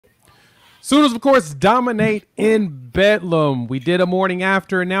Sooners, of course, dominate in Bedlam. We did a morning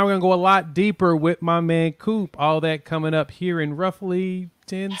after, and now we're going to go a lot deeper with my man Coop. All that coming up here in roughly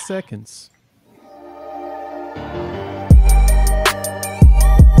 10 seconds.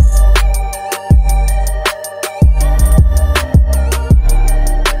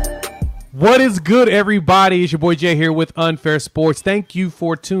 What is good, everybody? It's your boy Jay here with Unfair Sports. Thank you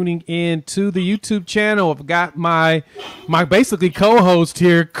for tuning in to the YouTube channel. I've got my basically co-host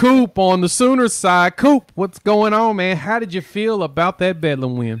here, Coop, on the Sooners side. Coop, what's going on, man? How did you feel about that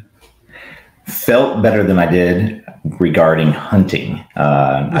Bedlam win? Felt better than I did regarding hunting.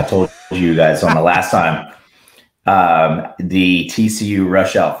 I told you guys on the last time, the TCU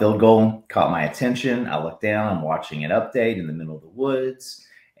rush out field goal caught my attention. I looked down, I'm watching an update in the middle of the woods.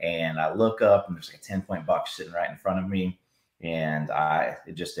 And I look up, and there's like a 10-point box sitting right in front of me, and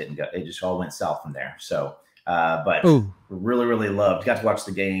it just didn't go. It just all went south from there. So, but really loved. Got to watch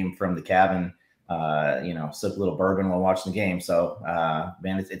the game from the cabin. Sip a little bourbon while watching the game. So,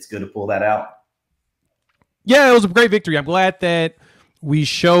 man, it's good to pull that out. Yeah, it was a great victory. I'm glad that we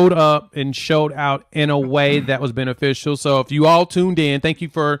showed up and showed out in a way that was beneficial. So, if you all tuned in, thank you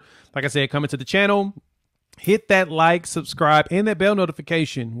for, like I said, coming to the channel. Hit that like, subscribe, and that bell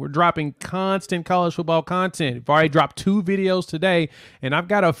notification. We're dropping constant college football content. We've already dropped 2 videos today, and I've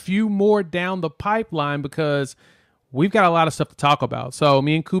got a few more down the pipeline because we've got a lot of stuff to talk about. So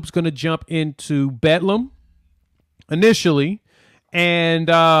me and Coop's going to jump into Bedlam initially, and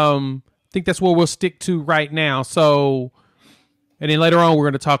I think that's where we'll stick to right now. So, and then later on we're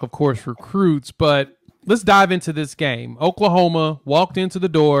going to talk, of course, recruits, but let's dive into this game. Oklahoma walked into the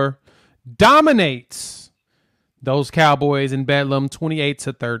door, dominates those Cowboys in Bedlam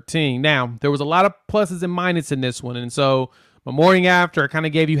 28-13. Now, there was a lot of pluses and minuses in this one. And so my morning after, I kind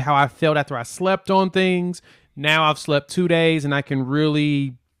of gave you how I felt after I slept on things. Now I've slept 2 days and I can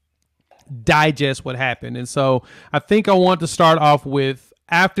really digest what happened. And so I think I want to start off with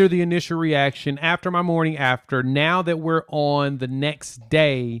after the initial reaction, after my morning after, now that we're on the next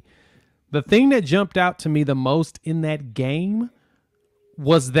day, the thing that jumped out to me the most in that game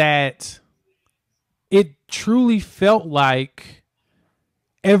was that it truly felt like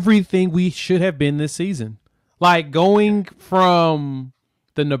everything we should have been this season. Like going from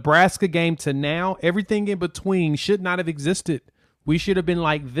the Nebraska game to now, everything in between should not have existed. We should have been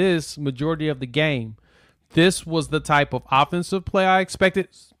like this majority of the game. This was the type of offensive play I expected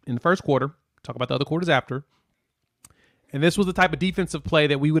in the first quarter. Talk about the other quarters after. And this was the type of defensive play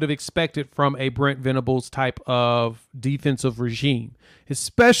that we would have expected from a Brent Venables type of defensive regime,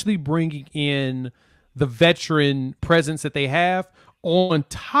 especially bringing in the veteran presence that they have on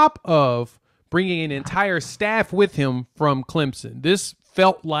top of bringing an entire staff with him from Clemson. This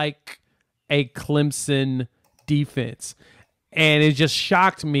felt like a Clemson defense. And it just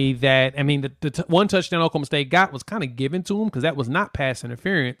shocked me that, I mean, the one touchdown Oklahoma State got was kind of given to them because that was not pass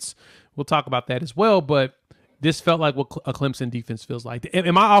interference. We'll talk about that as well. But this felt like what a Clemson defense feels like.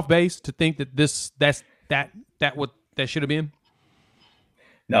 Am I off base to think that that should have been?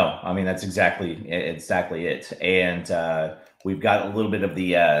 No, I mean, that's exactly it. And we've got a little bit of I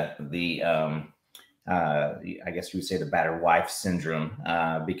guess you would say the battered wife syndrome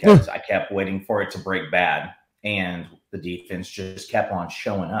because I kept waiting for it to break bad. And the defense just kept on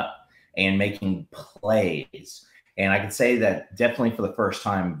showing up and making plays. And I could say that definitely for the first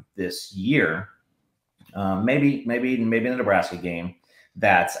time this year, maybe in the Nebraska game,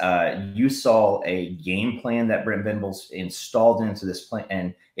 that you saw a game plan that Brent Venables installed into this plan,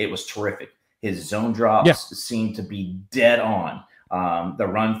 and it was terrific. His zone drops seemed to be dead on. The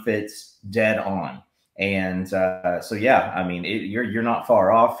run fits dead on. And so, yeah, I mean, you're not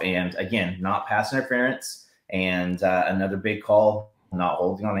far off. And, again, not pass interference and another big call, not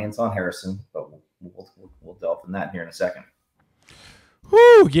holding on Anton Harrison. But we'll delve in that here in a second.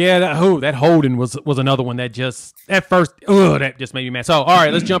 Whew, yeah, that holding was another one that just at first, that just made me mad. So, all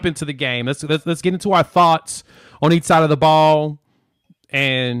right, let's jump into the game. Let's get into our thoughts on each side of the ball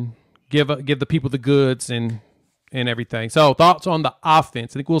and give the people the goods and everything. So, thoughts on the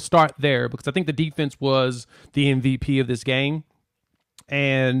offense. I think we'll start there because I think the defense was the MVP of this game.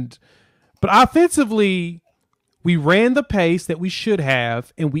 But offensively, we ran the pace that we should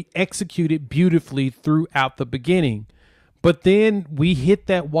have, and we executed beautifully throughout the beginning. But then we hit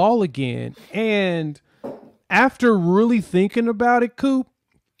that wall again. And after really thinking about it, Coop,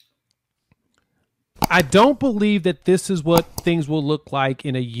 I don't believe that this is what things will look like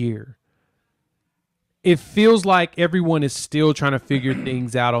in a year. It feels like everyone is still trying to figure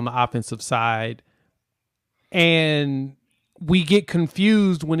things out on the offensive side. And we get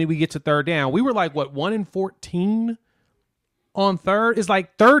confused when we get to third down. We were like, what, 1-14 on third. It's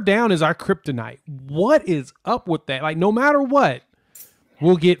like third down is our kryptonite. What is up with that? Like, no matter what,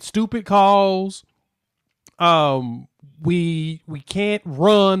 we'll get stupid calls. We can't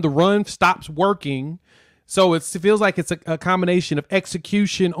run. The run stops working. So it feels like it's a combination of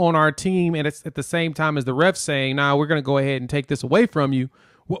execution on our team, and it's at the same time as the ref saying, "Nah, we're going to go ahead and take this away from you."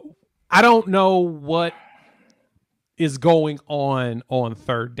 I don't know what is going on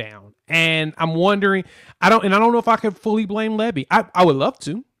third down, and I'm wondering. I don't know if I can fully blame Levy. I would love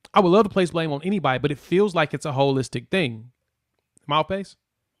to. I would love to place blame on anybody, but it feels like it's a holistic thing. Am I off base?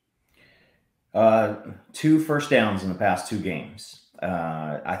 2 first downs in the past 2 games.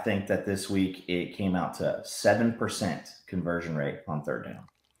 I think that this week it came out to 7% conversion rate on third down.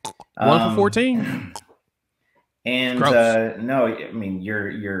 1 for 14. And no, I mean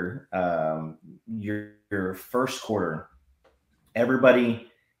your first quarter,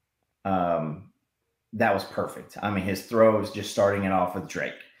 everybody, that was perfect. I mean, his throws just starting it off with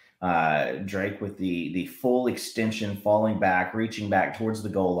Drake. Drake with the full extension, falling back, reaching back towards the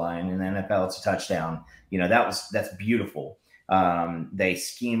goal line. In the NFL, it's a touchdown. You know, that's beautiful. They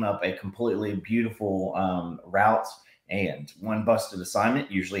scheme up a completely beautiful route, and one busted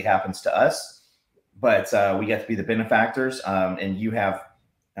assignment usually happens to us. But we get to be the benefactors, and you have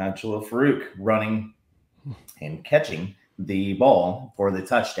Jalil Farouk running and catching the ball for the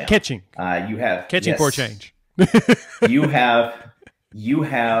touchdown. Catching. You have catching for a change. you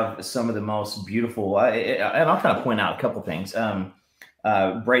have some of the most beautiful, and I'll kind of point out a couple things.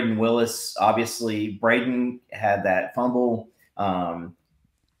 Braden Willis, obviously, Braden had that fumble.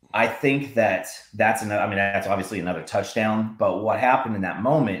 I think that's another. I mean, that's obviously another touchdown. But what happened in that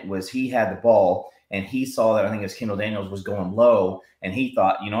moment was he had the ball and he saw that I think it was Kendall Daniels was going low, and he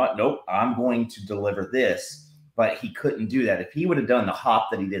thought, you know what? Nope, I'm going to deliver this. But he couldn't do that. If he would have done the hop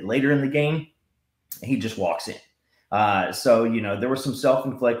that he did later in the game, he just walks in. So, you know, there were some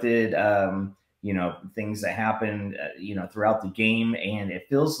self-inflicted, you know, things that happened, you know, throughout the game. And it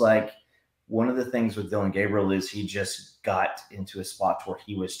feels like one of the things with Dillon Gabriel is he just got into a spot where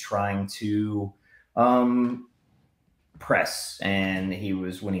he was trying to press. And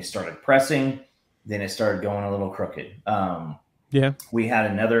when he started pressing, then it started going a little crooked. Yeah. We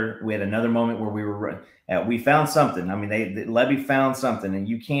had another moment where we found something. I mean, Levy found something, and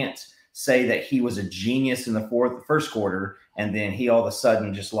you can't say that he was a genius in the first quarter, and then he all of a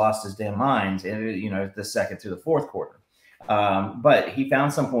sudden just lost his damn mind, and you know, the second to the fourth quarter. But he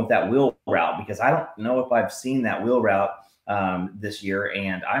found something with that wheel route, because I don't know if I've seen that wheel route this year,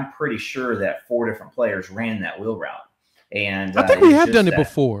 and I'm pretty sure that 4 different players ran that wheel route. And I think we have done it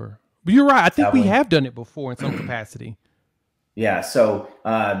before. But you're right. I think we have done it before in some capacity. Yeah. So,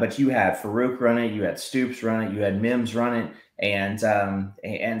 but you had Farouk run it, you had Stoops run it, you had Mims run it, and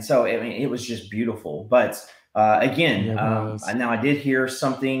so I mean, it was just beautiful. But again, now I did hear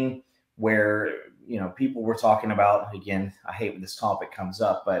something where, you know, people were talking about, again, I hate when this topic comes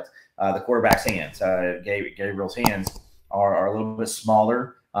up, but the quarterback's hands, Gabriel's hands are a little bit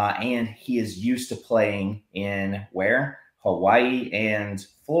smaller, and he is used to playing in Hawaii and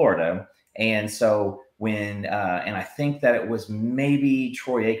Florida. And so when, and I think that it was maybe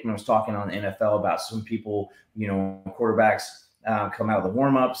Troy Aikman was talking on the NFL about some people, you know, quarterbacks come out of the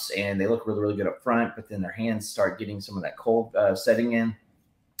warm-ups and they look really, really good up front, but then their hands start getting some of that cold setting in.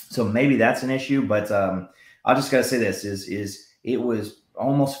 So maybe that's an issue, but I just got to say this is it was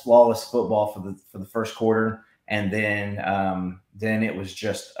almost flawless football for the first quarter. And then it was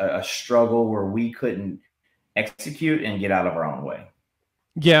just a struggle where we couldn't execute and get out of our own way.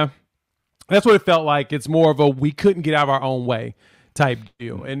 Yeah, that's what it felt like. It's more of a we couldn't get out of our own way type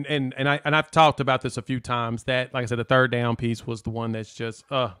deal. And I've talked about this a few times that, like I said, the third down piece was the one that's just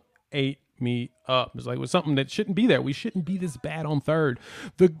ate me up. It's like, it was something that shouldn't be there. We shouldn't be this bad on third.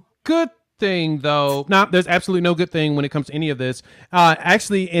 The good thing, though, there's absolutely no good thing when it comes to any of this.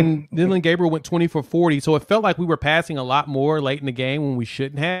 Actually, Dillon Gabriel went 20 for 40, so it felt like we were passing a lot more late in the game when we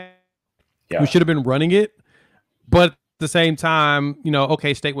shouldn't have. Yeah. We should have been running it. But at the same time, you know,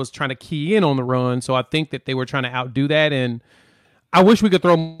 OK State was trying to key in on the run, so I think that they were trying to outdo that. And I wish we could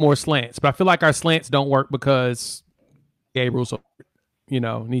throw more slants, but I feel like our slants don't work because Gabriel's, you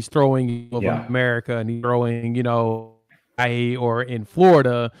know, and he's throwing America, and he's throwing, you know, or in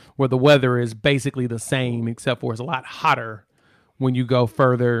Florida where the weather is basically the same, except for it's a lot hotter when you go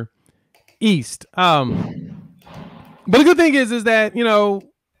further east. But the good thing is that, you know,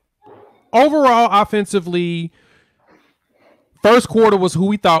 overall offensively, first quarter was who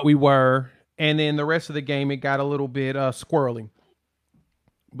we thought we were, and then the rest of the game it got a little bit squirrely.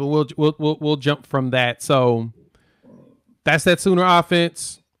 But we'll jump from that. So that's that Sooner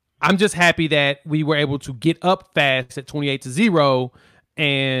offense. I'm just happy that we were able to get up fast at 28-0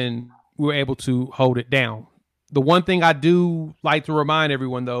 and we were able to hold it down. The one thing I do like to remind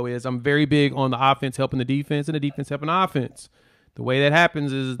everyone, though, is I'm very big on the offense helping the defense and the defense helping the offense. The way that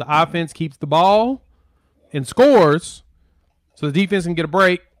happens is the offense keeps the ball and scores so the defense can get a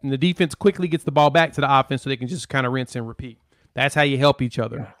break, and the defense quickly gets the ball back to the offense so they can just kind of rinse and repeat. That's how you help each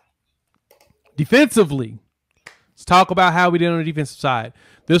other. Defensively, let's talk about how we did on the defensive side.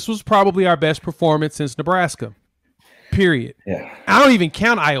 This was probably our best performance since Nebraska, period. Yeah. I don't even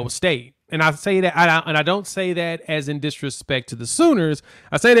count Iowa State. And I say that, and I don't say that as in disrespect to the Sooners.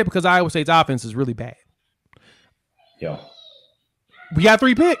 I say that because Iowa State's offense is really bad. Yeah. We got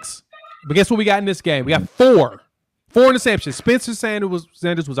 3 picks. But guess what we got in this game? We got 4 interceptions. Spencer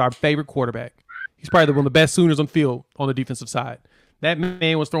Sanders was our favorite quarterback. He's probably one of the best Sooners on the field on the defensive side. That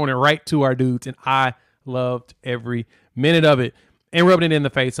man was throwing it right to our dudes, and I loved every minute of it. And rubbing it in the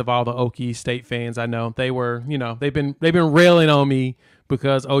face of all the Okie State fans. I know they were, they've been railing on me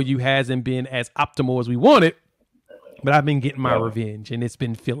because OU hasn't been as optimal as we wanted, but I've been getting my revenge, and it's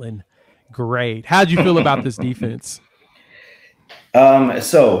been feeling great. How'd you feel about this defense?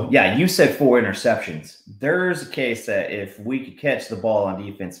 So yeah, you said 4 interceptions. There's a case that if we could catch the ball on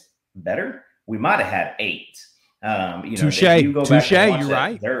defense better, we might have had 8. Touche. You're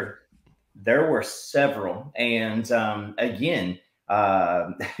right. There were several, and again,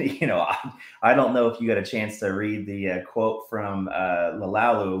 I don't know if you got a chance to read the quote from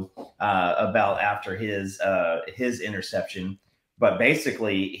Lalalu about after his interception, but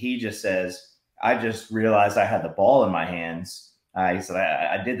basically he just says, "I just realized I had the ball in my hands." He said,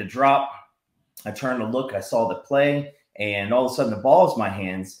 "I did the drop. I turned to look. I saw the play, and all of a sudden the ball's in my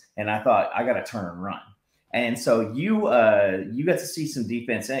hands, and I thought I got to turn and run." And so you got to see some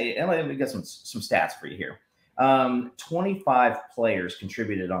defense. And let me get some stats for you here. 25 players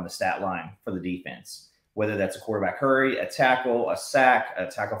contributed on the stat line for the defense, whether that's a quarterback hurry, a tackle, a sack, a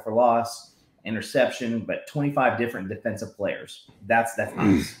tackle for loss, interception, but 25 different defensive players. That's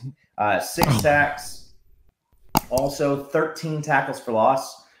nice. 6 sacks, also 13 tackles for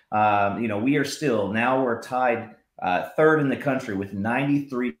loss. We are still, now we're tied 3rd in the country with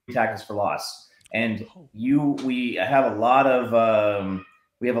 93 tackles for loss. And we have a lot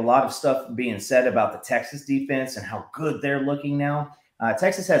of stuff being said about the Texas defense and how good they're looking now.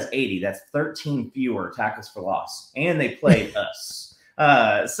 Texas has 80. That's 13 fewer tackles for loss, and they played us.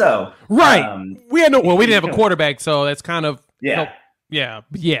 Right. We didn't have a quarterback, so that's kind of yeah.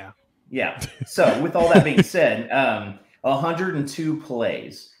 So with all that being said, 102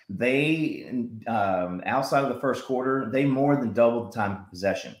 plays. They outside of the first quarter, they more than doubled the time of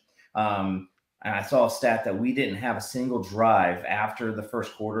possession. And I saw a stat that we didn't have a single drive after the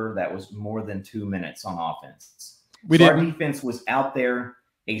first quarter that was more than 2 minutes on offense. Our defense was out there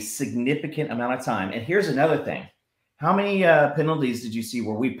a significant amount of time. And here's another thing. How many penalties did you see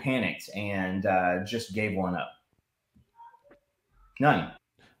where we panicked and just gave one up? None.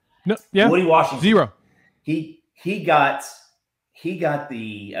 No, yeah. Woody Washington. 0. He got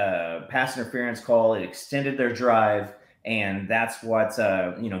the pass interference call. It extended their drive. And that's what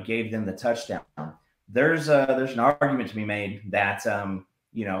gave them the touchdown. There's an argument to be made that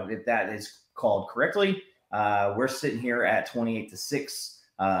if that is called correctly, we're sitting here at 28-6,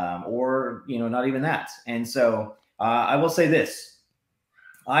 or not even that. And so I will say this: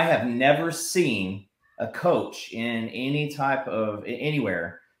 I have never seen a coach in any type of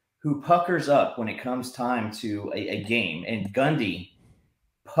anywhere who puckers up when it comes time to a game. And Gundy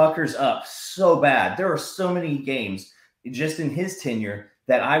puckers up so bad. There are so many games just in his tenure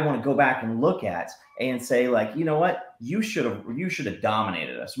that I want to go back and look at and say, like, you know what, you should have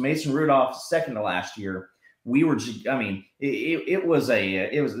dominated us. Mason Rudolph, second to last year, we were. It was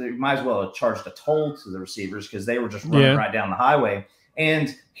might as well have charged a toll to the receivers because they were just running right down the highway,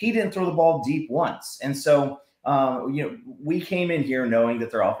 and he didn't throw the ball deep once. And so, we came in here knowing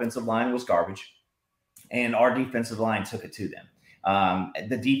that their offensive line was garbage, and our defensive line took it to them.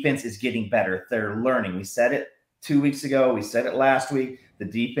 The defense is getting better. They're learning. We said it 2 weeks ago. We said it last week. The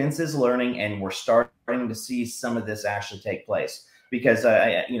defense is learning, and we're starting to see some of this actually take place because,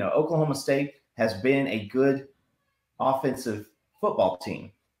 Oklahoma State has been a good offensive football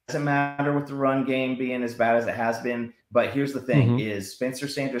team. It doesn't matter with the run game being as bad as it has been. But here's the thing is Spencer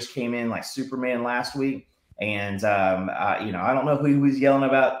Sanders came in like Superman last week. And, I don't know who he was yelling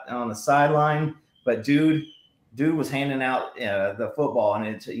about on the sideline, but dude was handing out the football, and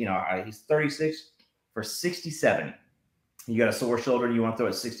it's, he's 36 for 67. You got a sore shoulder and you want to throw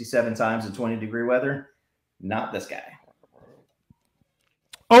it 67 times in 20-degree weather? Not this guy.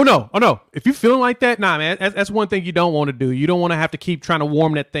 Oh no! If you're feeling like that, nah, man, that's one thing you don't want to do. You don't want to have to keep trying to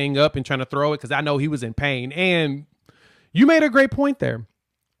warm that thing up and trying to throw it, because I know he was in pain. And you made a great point there.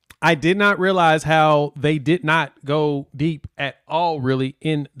 I did not realize how they did not go deep at all, really,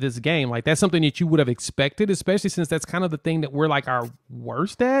 in this game. Like, that's something that you would have expected, especially since that's kind of the thing that we're like our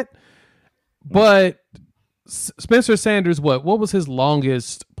worst at. But Spencer Sanders, what was his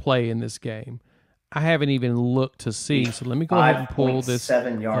longest play in this game? I haven't even looked to see, so let me go ahead and pull this.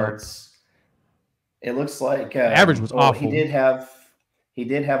 7 yards. It looks like average was awful. He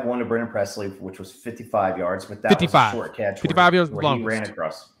did have one to Brennan Presley, which was 55 yards, but that 55. Was a short catch. 55 yards where he ran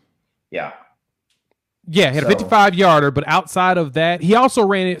across. Yeah. Yeah, he had a 55-yarder, but outside of that, he also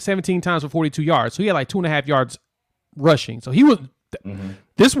ran it 17 times for 42 yards. So he had like 2.5 yards rushing. So he was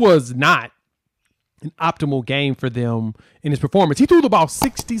this was not an optimal game for them in his performance. He threw the ball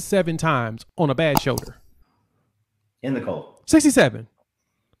 67 times on a bad shoulder. In the cold. 67.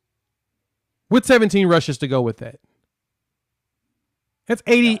 With 17 rushes to go with that. That's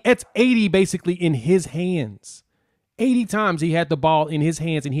 80. Yeah. That's 80 basically in his hands. 80 times he had the ball in his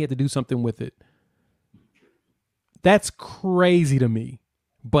hands and he had to do something with it. That's crazy to me.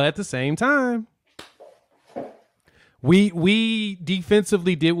 But at the same time, we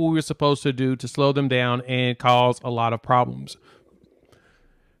defensively did what we were supposed to do to slow them down and cause a lot of problems.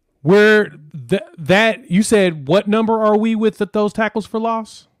 Where that you said, what number are we with those tackles for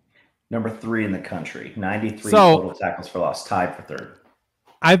loss? Number 3 in the country. 93 total tackles for loss, tied for 3rd.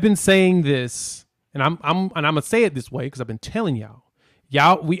 I've been saying this, and I'm gonna say it this way because I've been telling y'all.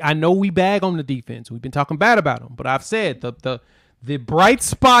 I know we bag on the defense. We've been talking bad about them, but I've said the bright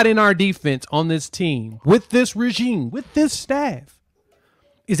spot in our defense on this team, with this regime, with this staff,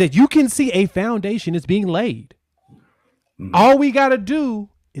 is that you can see a foundation is being laid. All we got to do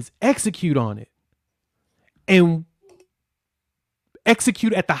is execute on it, and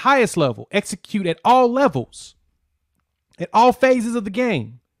execute at the highest level, execute at all levels, at all phases of the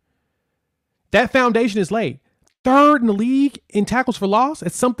game. That foundation is laid. 3rd in the league in tackles for loss.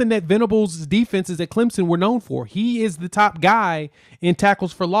 It's something that Venables' defenses at Clemson were known for. He is the top guy in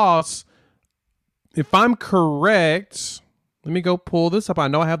tackles for loss. If I'm correct, let me go pull this up. I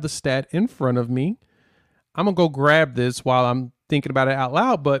know I have the stat in front of me. I'm going to go grab this while I'm thinking about it out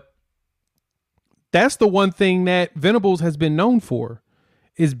loud, but that's the one thing that Venables has been known for,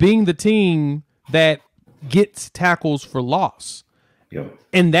 is being the team that gets tackles for loss. Yep.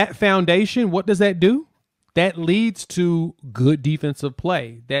 And that foundation, what does that do? That leads to good defensive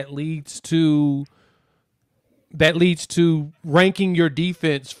play. That leads to ranking your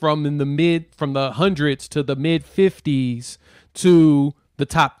defense from the hundreds to the mid 50s to the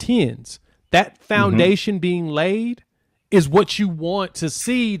top 10s. That foundation being laid is what you want to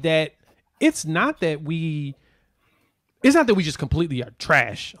see. That it's not that we just completely are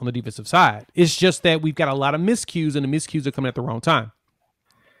trash on the defensive side. It's just that we've got a lot of miscues, and the miscues are coming at the wrong time.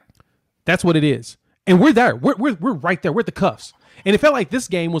 That's what it is. And we're there. We're right there. We're at the cuffs. And it felt like this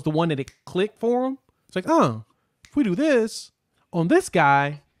game was the one that it clicked for them. It's like, if we do this on this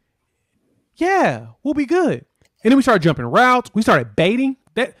guy, yeah, we'll be good. And then we started jumping routes. We started baiting.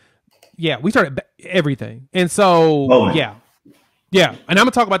 We started everything. And so, yeah. And I'm going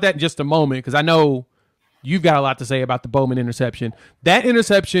to talk about that in just a moment, because I know you've got a lot to say about the Bowman interception. That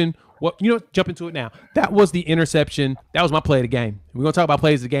interception, jump into it now. That was the interception. That was my play of the game. We're going to talk about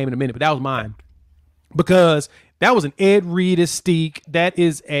plays of the game in a minute, but that was mine. Because that was an Ed Reed-esque. That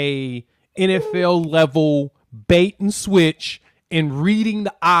is a NFL level bait and switch and reading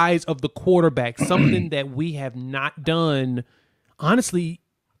the eyes of the quarterback, something that we have not done, honestly,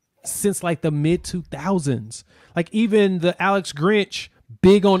 since like the mid 2000s. Like even the Alex Grinch,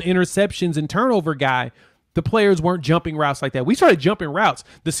 big on interceptions and turnover guy, the players weren't jumping routes like that. We started jumping routes.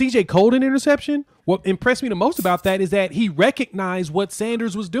 The CJ Colden interception, what impressed me the most about that is that he recognized what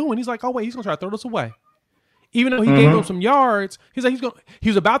Sanders was doing. He's like, oh wait, he's gonna try to throw this away. Even though he gave him some yards, he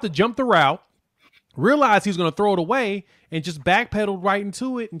was about to jump the route, realized he was gonna throw it away, and just backpedaled right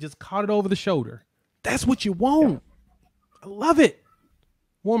into it and just caught it over the shoulder. That's what you want. I love it.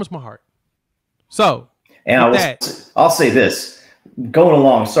 Warms my heart. So, and I'll say this, going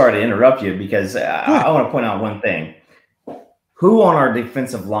along, sorry to interrupt you, because I want to point out one thing. Who on our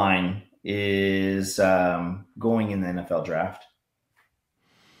defensive line is going in the NFL draft?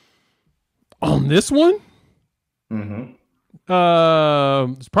 On this one? Mm-hmm.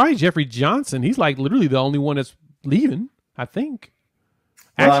 It's probably Jeffrey Johnson. He's like literally the only one that's leaving, I think.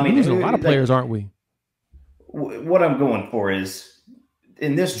 Actually, we're losing a lot of players, aren't we? What I'm going for is,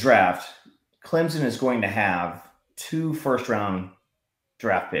 in this draft, Clemson is going to have 2 first-round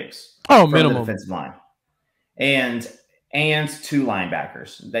draft picks. Oh, minimum. The defensive line. And and 2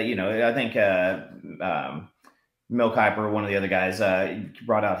 linebackers. That I think Mel Kiper, one of the other guys,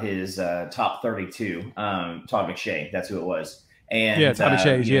 brought out his top 32. Todd McShay, that's who it was. And yeah, Tommy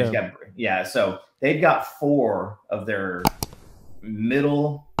Chase, so they've got 4 of their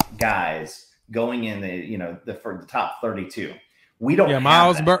middle guys going in for the top 32. We don't. Yeah,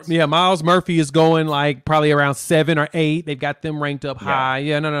 Miles Murphy is going like probably around 7 or 8. They've got them ranked up high.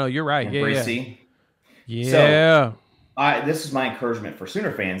 Yeah, no, you're right. And yeah, Bracey. Yeah. So, this is my encouragement for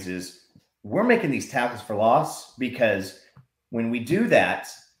Sooner fans is we're making these tackles for loss because when we do that,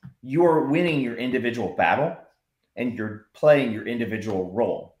 you're winning your individual battle and you're playing your individual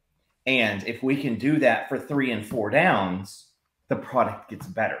role. And if we can do that for 3 and 4 downs, the product gets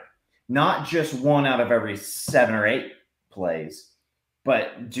better. Not just 1 out of every 7 or 8 plays,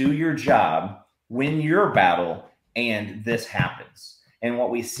 but do your job, win your battle, and this happens. And what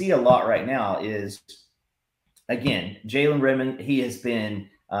we see a lot right now is, again, Jalen Redmond, he has been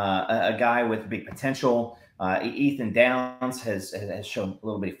a guy with big potential. Ethan Downs has shown a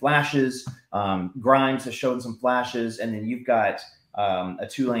little bit of flashes. Grimes has shown some flashes. And then you've got a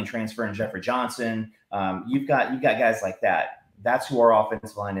Tulane transfer in Jeffrey Johnson. You've got guys like that. That's who our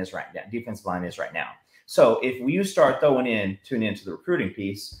defensive line is right now. So if you start tune into the recruiting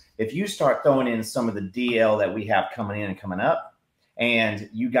piece, if you start throwing in some of the DL that we have coming in and coming up, and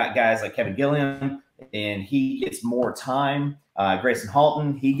you got guys like Kevin Gilliam, and he gets more time. Grayson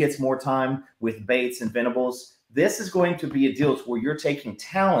Halton, he gets more time with Bates and Venables. This is going to be a deal where you're taking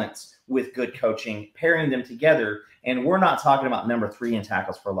talents with good coaching, pairing them together, and we're not talking about number 3 in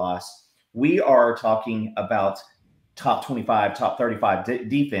tackles for loss. We are talking about top 25, top 35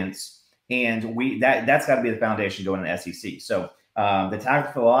 defense, and that's got to be the foundation going to the SEC. So the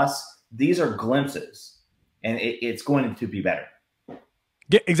tackle for loss, these are glimpses, and it's going to be better.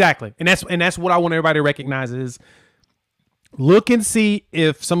 Yeah, exactly. And that's what I want everybody to recognize is look and see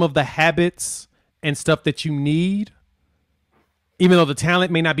if some of the habits and stuff that you need, even though the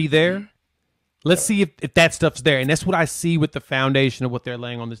talent may not be there, let's see if that stuff's there. And that's what I see with the foundation of what they're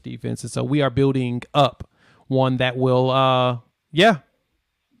laying on this defense. And so we are building up one that will,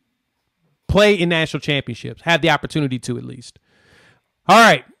 play in national championships, have the opportunity to at least. All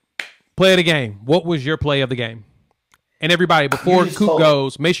right, play of the game. What was your play of the game? And everybody, before Coop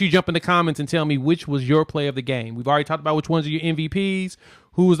goes, make sure you jump in the comments and tell me which was your play of the game. We've already talked about which ones are your MVPs.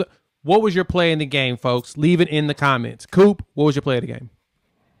 What was your play in the game, folks? Leave it in the comments. Coop, what was your play of the game?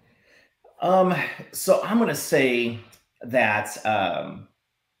 So I'm going to say that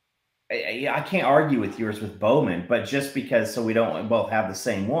I can't argue with yours with Bowman, but just because so we don't both have the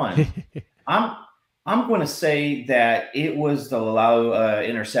same one, I'm going to say that it was the Lalau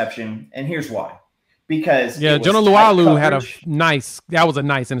interception, and here's why. Because Jonah Lualu had that was a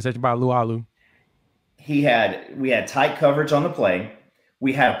nice interception by Lualu. We had tight coverage on the play.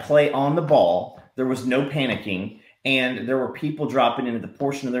 We had a play on the ball. There was no panicking, and there were people dropping into the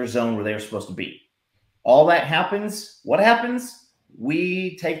portion of their zone where they were supposed to be. All that happens. What happens?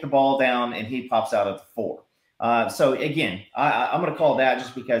 We take the ball down, and he pops out at the 4. So again, I'm going to call that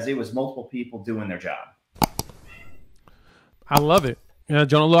just because it was multiple people doing their job. I love it.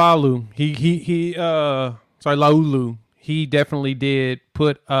 Jonah Laulu, Laulu, he definitely did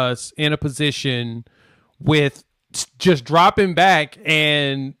put us in a position with just dropping back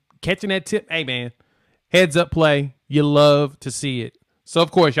and catching that tip. Hey, man, heads up play. You love to see it. So,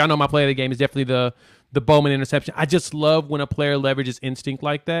 of course, y'all know my play of the game is definitely the Bowman interception. I just love when a player leverages instinct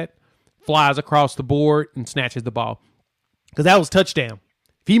like that, flies across the board and snatches the ball. Because that was touchdown.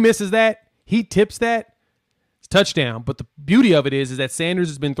 If he misses that, he tips that, touchdown. But the beauty of it is that Sanders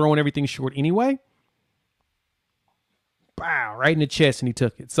has been throwing everything short anyway. Wow, right in the chest, and he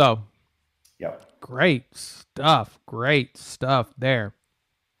took it. So, yep. Great stuff there.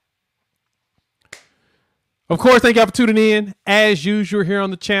 Of course, thank y'all for tuning in. As usual here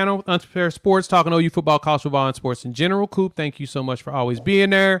on the channel, Unprepared Sports, talking OU football, college football, and sports in general. Coop, thank you so much for always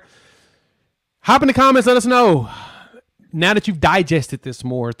being there. Hop in the comments, let us know. Now that you've digested this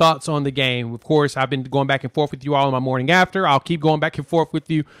more, thoughts on the game. Of course, I've been going back and forth with you all in my morning after. I'll keep going back and forth with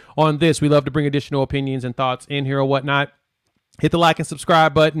you on this. We love to bring additional opinions and thoughts in here or whatnot. Hit the like and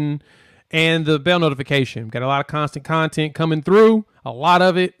subscribe button and the bell notification. Got a lot of constant content coming through, a lot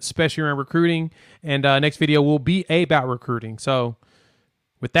of it, especially around recruiting. And next video will be about recruiting. So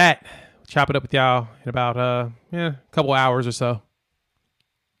with that, chop it up with y'all in about a couple hours or so.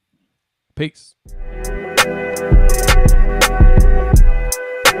 Peace.